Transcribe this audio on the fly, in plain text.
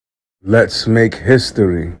Let's make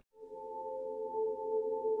history.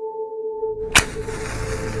 At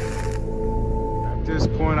this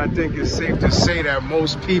point, I think it's safe to say that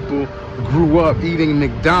most people grew up eating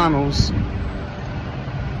McDonald's.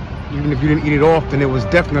 Even if you didn't eat it often, it was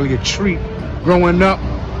definitely a treat. Growing up,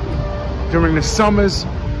 during the summers,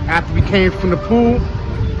 after we came from the pool,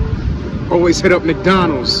 always hit up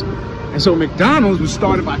McDonald's. And so McDonald's was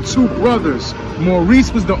started by two brothers.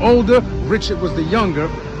 Maurice was the older, Richard was the younger.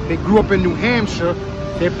 They grew up in New Hampshire.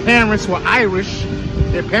 Their parents were Irish.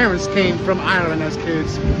 Their parents came from Ireland as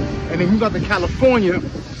kids. And they moved out to California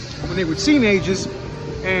when they were teenagers.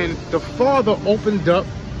 And the father opened up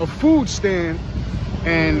a food stand.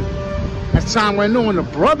 And as time went on, the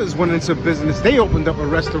brothers went into business. They opened up a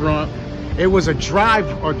restaurant. It was a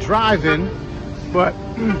drive-in, but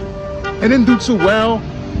it didn't do too well.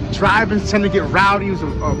 Drive-ins tend to get rowdy. It was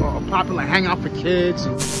a popular hangout for kids.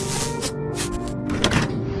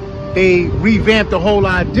 They revamped the whole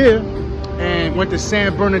idea and went to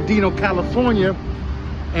San Bernardino, California,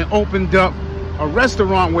 and opened up a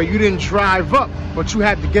restaurant where you didn't drive up, but you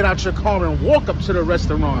had to get out your car and walk up to the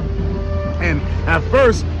restaurant. And at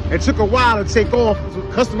first, it took a while to take off.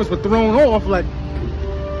 Customers were thrown off, like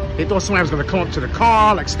they thought somebody was gonna come up to the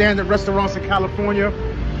car, like standard restaurants in California.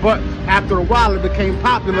 But after a while, it became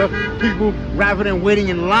popular. People, rather than waiting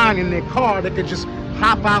in line in their car, they could just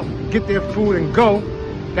hop out, get their food and go.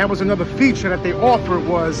 That was another feature that they offered,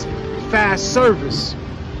 was fast service.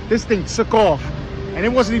 This thing took off. And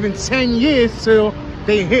it wasn't even 10 years till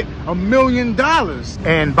they hit $1 million.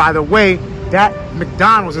 And by the way, that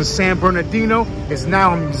McDonald's in San Bernardino is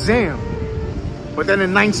now a museum. But then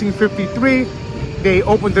in 1953, they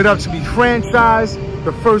opened it up to be franchised.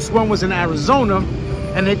 The first one was in Arizona,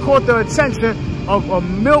 and they caught the attention of a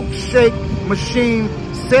milkshake machine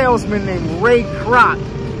salesman named Ray Kroc.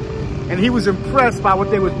 And he was impressed by what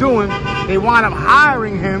they were doing. They wound up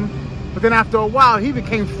hiring him, but then after a while, he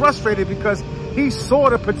became frustrated because he saw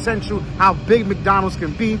the potential, how big McDonald's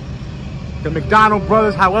can be. The McDonald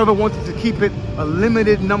brothers, however, wanted to keep it a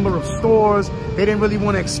limited number of stores. They didn't really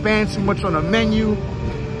want to expand too much on the menu.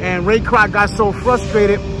 And Ray Kroc got so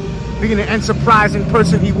frustrated, being the enterprising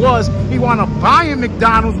person he was, he wound up buying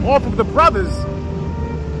McDonald's off of the brothers,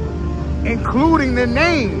 including the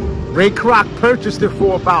name. Ray Kroc purchased it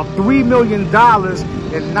for about $3 million in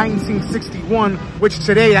 1961, which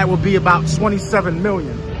today that would be about $27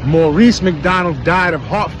 million. Maurice McDonald died of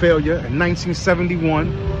heart failure in 1971.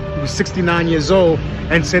 He was 69 years old,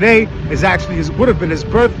 and today is actually would have been his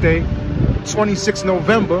birthday, 26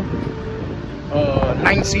 November,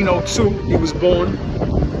 1902. He was born.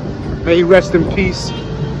 May he rest in peace.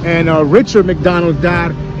 And Richard McDonald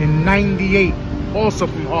died in 98, also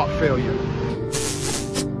from heart failure.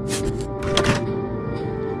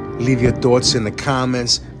 Leave your thoughts in the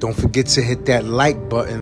comments. Don't forget to hit that like button.